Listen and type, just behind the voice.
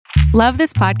Love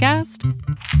this podcast?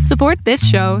 Support this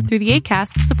show through the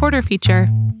Acast supporter feature.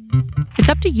 It's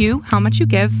up to you how much you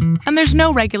give, and there's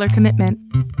no regular commitment.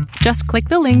 Just click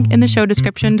the link in the show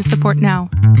description to support now.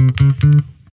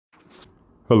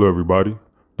 Hello, everybody.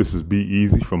 This is Be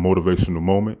Easy from Motivational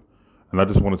Moment, and I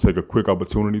just want to take a quick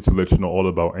opportunity to let you know all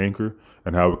about Anchor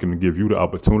and how it can give you the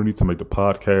opportunity to make the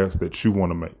podcast that you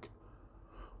want to make.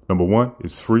 Number one,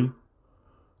 it's free.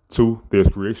 2, there's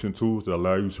creation tools that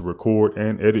allow you to record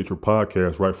and edit your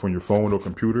podcast right from your phone or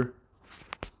computer.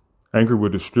 Anchor will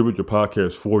distribute your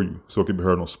podcast for you so it can be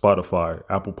heard on Spotify,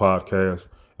 Apple Podcasts,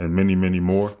 and many, many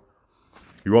more.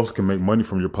 You also can make money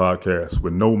from your podcast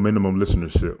with no minimum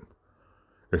listenership.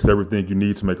 It's everything you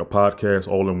need to make a podcast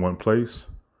all in one place.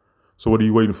 So what are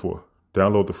you waiting for?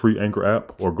 Download the free Anchor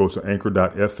app or go to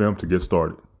anchor.fm to get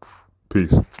started.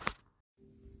 Peace.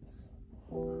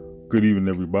 Good evening,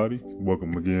 everybody.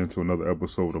 Welcome again to another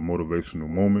episode of Motivational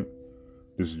Moment.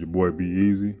 This is your boy Be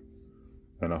Easy,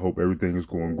 and I hope everything is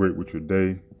going great with your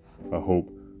day. I hope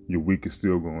your week is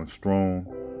still going strong.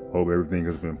 I hope everything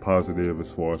has been positive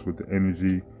as far as with the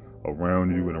energy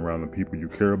around you and around the people you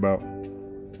care about. And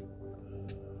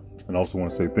I also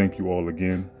want to say thank you all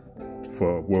again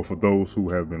for those who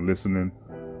have been listening,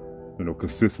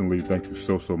 consistently. Thank you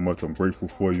so much. I'm grateful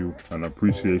for you and I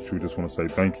appreciate you. Just want to say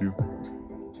thank you.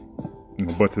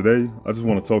 But today, I just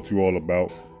want to talk to you all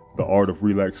about the art of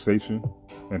relaxation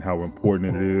and how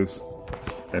important it is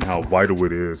and how vital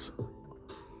it is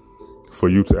for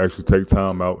you to actually take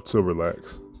time out to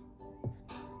relax.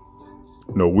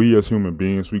 We as human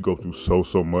beings, we go through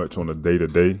so much on a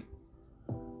day-to-day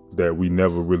that we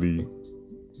never really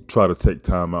try to take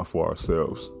time out for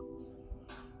ourselves.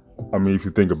 I mean, if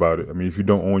you think about it, if you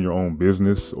don't own your own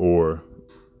business or,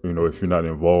 if you're not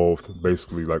involved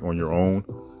basically like on your own,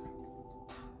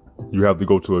 you have to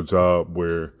go to a job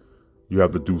where you have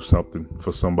to do something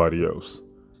for somebody else.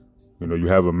 You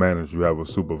have a manager, you have a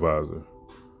supervisor.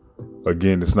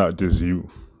 Again, it's not just you.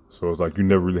 So it's like you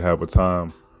never really have a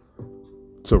time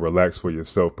to relax for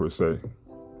yourself per se.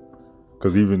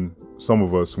 Because even some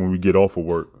of us, when we get off of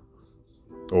work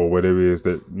or whatever it is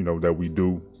that, that we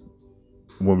do,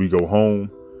 when we go home,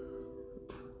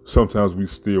 sometimes we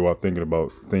still are thinking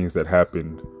about things that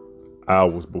happened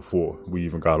hours before we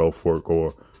even got off work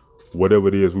or whatever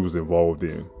it is we was involved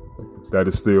in. That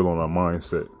is still on our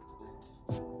mindset.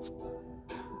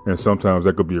 And sometimes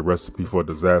that could be a recipe for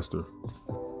disaster.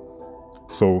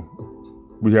 So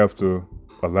we have to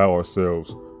allow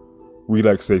ourselves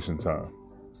relaxation time.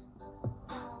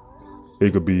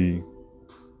 It could be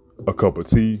a cup of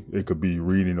tea. It could be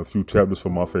reading a few chapters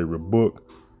from my favorite book.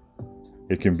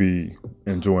 It can be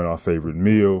enjoying our favorite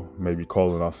meal, maybe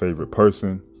calling our favorite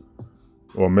person,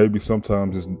 or maybe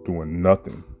sometimes just doing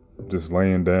nothing. Just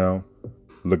laying down,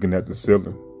 looking at the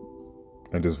ceiling,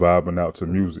 and just vibing out to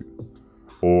music,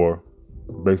 or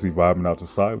basically vibing out to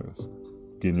silence,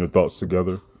 getting your thoughts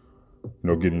together,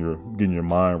 getting your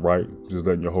mind right, just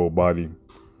letting your whole body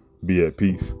be at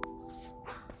peace.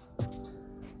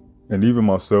 And even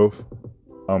myself,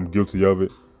 I'm guilty of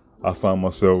it. I find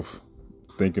myself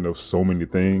thinking of so many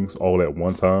things all at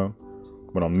one time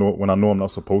when I know I'm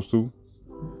not supposed to,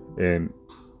 and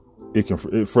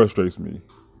it frustrates me.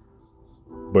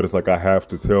 But it's like I have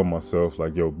to tell myself,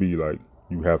 like, yo, B, like,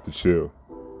 you have to chill.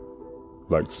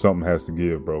 Like, something has to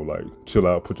give, bro. Like, chill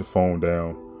out, put your phone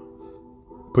down,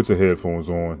 put your headphones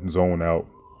on, zone out,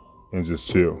 and just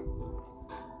chill.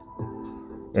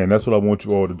 And that's what I want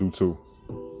you all to do, too.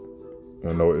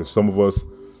 If some of us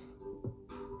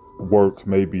work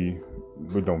maybe,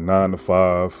 9 to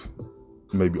 5,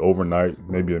 maybe overnight,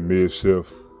 maybe a mid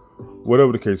shift,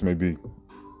 whatever the case may be,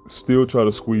 still try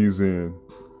to squeeze in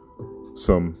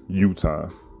some you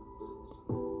time.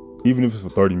 Even if it's for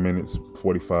 30 minutes,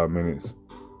 45 minutes,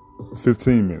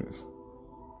 15 minutes.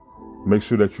 Make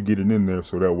sure that you get it in there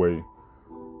so that way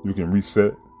you can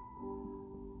reset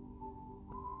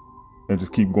and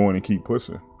just keep going and keep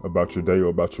pushing about your day or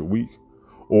about your week.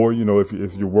 Or,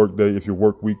 if your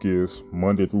work week is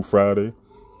Monday through Friday,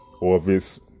 or if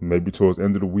it's maybe towards the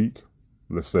end of the week,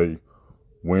 let's say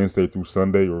Wednesday through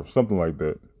Sunday or something like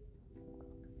that.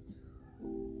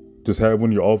 Just have one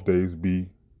of your off days be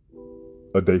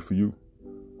a day for you.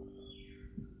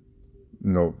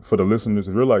 For the listeners,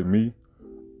 if you're like me,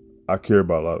 I care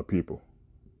about a lot of people.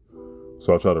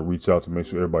 So I try to reach out to make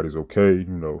sure everybody's okay,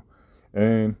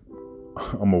 and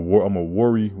I'm a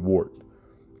worry wart,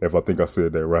 if I think I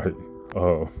said that right.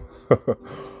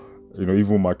 Even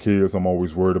with my kids, I'm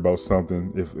always worried about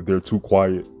something. If they're too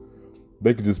quiet,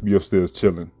 they could just be upstairs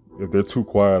chilling. If they're too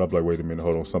quiet, I'm like, wait a minute,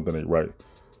 hold on, something ain't right.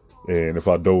 And if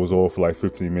I doze off for like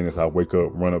 15 minutes, I wake up,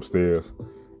 run upstairs,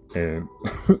 and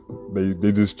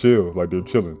they just chill, like they're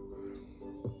chilling.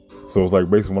 So it's like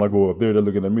basically when I go up there, they're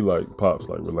looking at me like, Pops,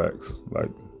 like relax, like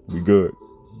we good,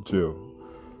 chill,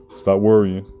 stop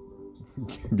worrying,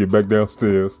 get back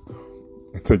downstairs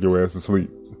and take your ass to sleep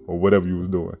or whatever you was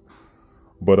doing.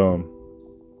 But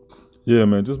yeah,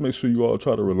 man, just make sure you all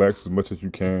try to relax as much as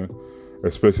you can,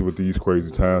 especially with these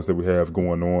crazy times that we have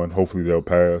going on. Hopefully they'll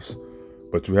pass,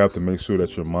 but you have to make sure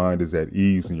that your mind is at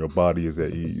ease and your body is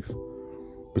at ease,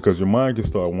 because your mind can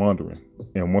start wandering.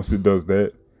 And once it does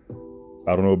that,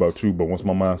 I don't know about you, but once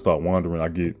my mind starts wandering, I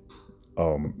get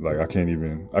like I can't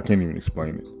even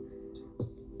explain it.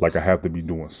 Like I have to be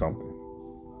doing something.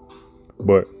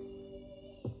 But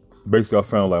basically I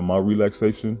found like my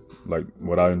relaxation, like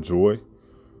what I enjoy,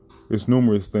 it's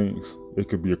numerous things. It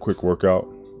could be a quick workout,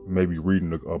 maybe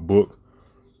reading a book.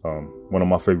 One of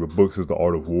my favorite books is The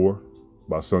Art of War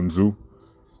by Sun Tzu.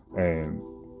 And,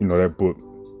 you know, that book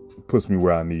puts me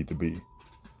where I need to be.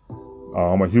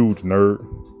 I'm a huge nerd.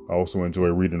 I also enjoy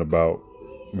reading about,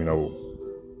 you know,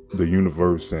 the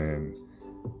universe and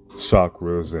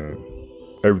chakras and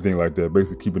everything like that.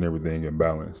 Basically keeping everything in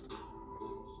balance.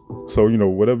 So, you know,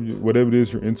 whatever it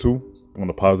is you're into on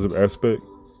the positive aspect,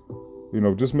 you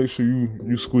know, just make sure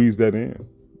you squeeze that in.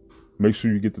 Make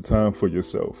sure you get the time for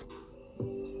yourself.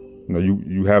 You know,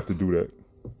 you have to do that.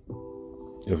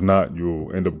 If not,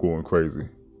 you'll end up going crazy.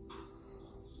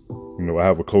 You know, I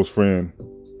have a close friend.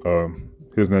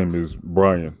 His name is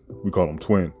Brian. We call him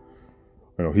Twin.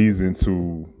 You know, he's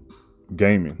into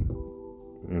gaming.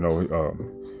 You know,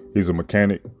 he's a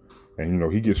mechanic, and you know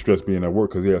he gets stressed being at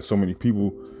work because he has so many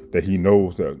people that he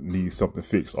knows that need something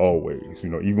fixed always. You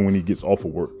know, even when he gets off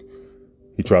of work,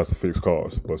 he tries to fix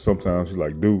cars. But sometimes he's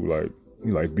like, dude,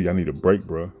 B, I need a break,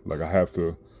 bro. Like I have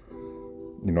to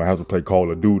play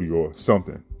Call of Duty or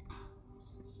something.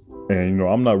 And you know,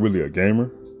 I'm not really a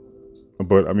gamer,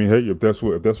 but I mean, hey, if that's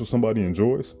what somebody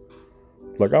enjoys,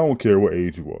 like I don't care what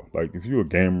age you are. Like if you're a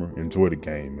gamer, enjoy the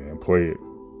game, man. Play it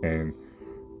and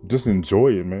just enjoy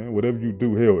it, man. Whatever you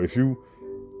do, hell, if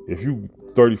you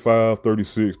 35,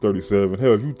 36, 37,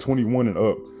 hell, if you 21 and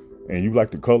up and you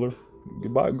like to color,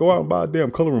 go out and buy a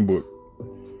damn coloring book.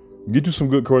 Get you some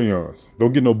good crayons.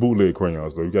 Don't get no bootleg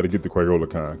crayons though. You got to get the Crayola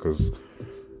kind, because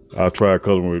I tried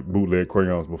coloring with bootleg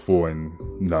crayons before and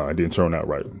it didn't turn out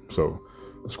right. So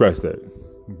scratch that.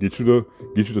 Get you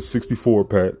the 64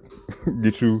 pack.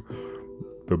 Get you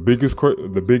the biggest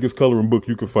coloring book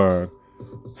you can find.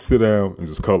 Sit down and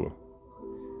just color.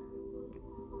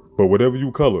 But whatever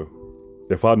you color,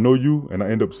 if I know you and I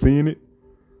end up seeing it,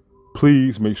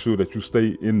 please make sure that you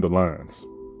stay in the lines.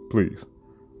 Please.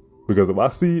 Because if I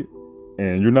see it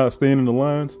and you're not staying in the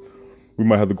lines, we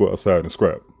might have to go outside and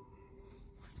scrap.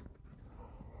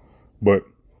 But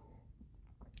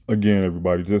again,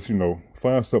 everybody, just, you know,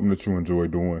 find something that you enjoy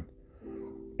doing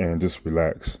and just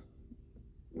relax.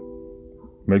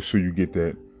 Make sure you get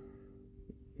that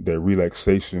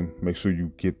relaxation. Make sure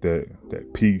you get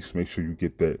that peace. Make sure you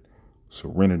get that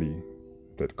serenity,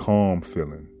 that calm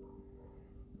feeling.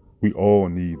 We all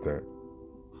need that.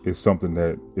 It's something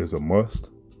that is a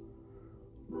must.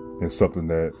 It's something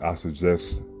that I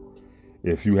suggest,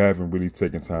 if you haven't really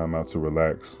taken time out to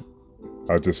relax,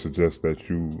 I just suggest that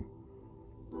you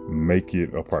make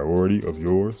it a priority of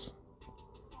yours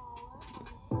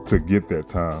to get that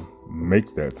time.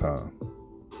 Make that time.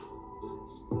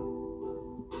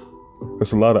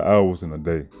 It's a lot of hours in a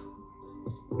day.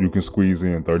 You can squeeze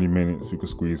in 30 minutes. You can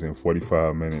squeeze in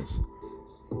 45 minutes,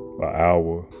 an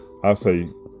hour. I'd say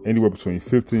anywhere between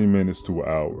 15 minutes to an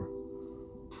hour.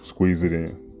 Squeeze it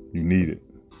in. You need it.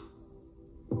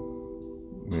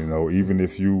 You know, even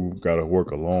if you got to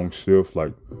work a long shift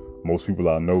like most people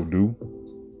I know do,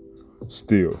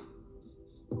 still,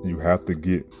 you have to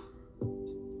get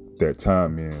that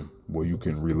time in where you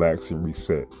can relax and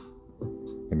reset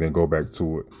and then go back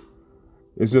to it.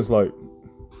 It's just like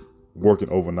working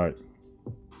overnight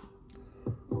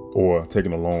or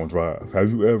taking a long drive.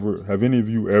 Have any of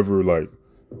you ever like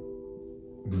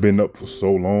been up for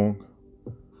so long?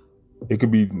 It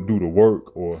could be due to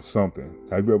work or something.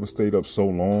 Have you ever stayed up so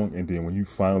long and then when you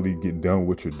finally get done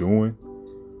what you're doing,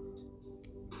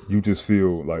 you just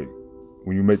feel like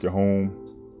when you make it home,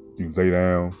 you lay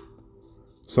down.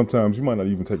 Sometimes you might not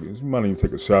even take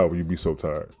a shower. You'd be so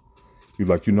tired. You're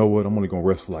like, you know what? I'm only going to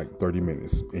rest for like 30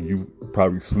 minutes. And you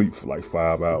probably sleep for like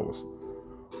 5 hours.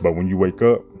 But when you wake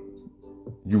up,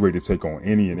 you're ready to take on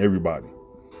any and everybody.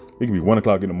 It can be 1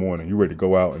 o'clock in the morning. You're ready to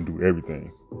go out and do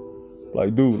everything.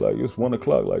 Like, dude, like it's 1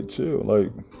 o'clock. Like, chill.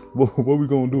 Like, what we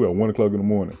going to do at 1 o'clock in the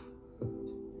morning?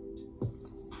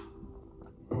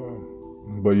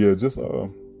 But yeah, just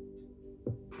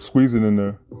squeeze it in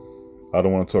there I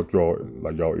don't want to talk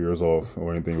y'all ears off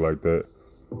or anything like that.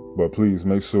 But please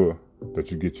make sure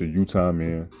that you get your you time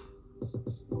in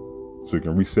so you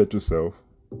can reset yourself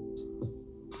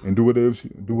and do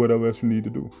whatever else you need to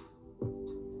do.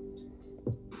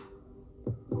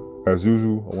 As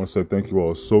usual, I want to say thank you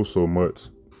all so much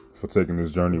for taking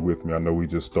this journey with me. I know we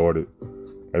just started.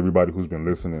 Everybody who's been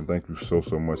listening, thank you so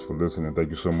much for listening. Thank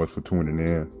you so much for tuning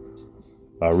in.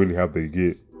 I really have to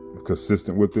get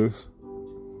consistent with this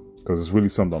because it's really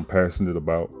something I'm passionate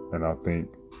about. And I think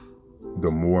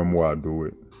the more and more I do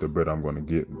it, the better I'm going to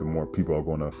get. The more people are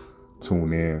going to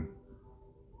tune in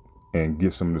and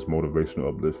get some of this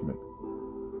motivational upliftment.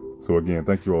 So again,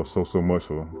 thank you all so much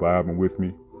for vibing with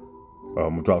me. I'm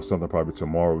gonna drop something probably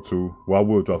tomorrow too. Well, I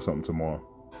will drop something tomorrow.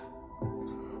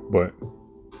 But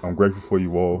I'm grateful for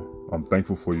you all. I'm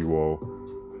thankful for you all.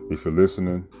 If you're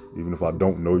listening, even if I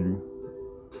don't know you,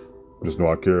 just know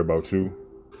I care about you.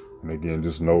 And again,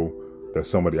 just know that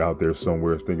somebody out there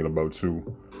somewhere is thinking about you.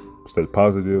 Stay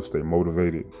positive, stay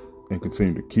motivated, and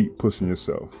continue to keep pushing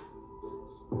yourself.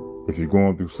 If you're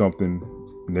going through something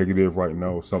negative right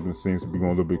now, something seems to be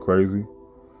going a little bit crazy,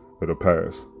 it'll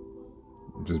pass.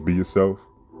 Just be yourself,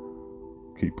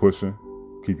 keep pushing,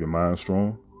 keep your mind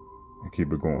strong, and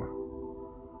keep it going.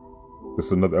 This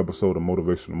is another episode of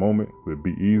Motivational Moment with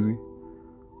Be Easy.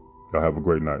 Y'all have a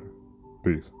great night.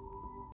 Peace.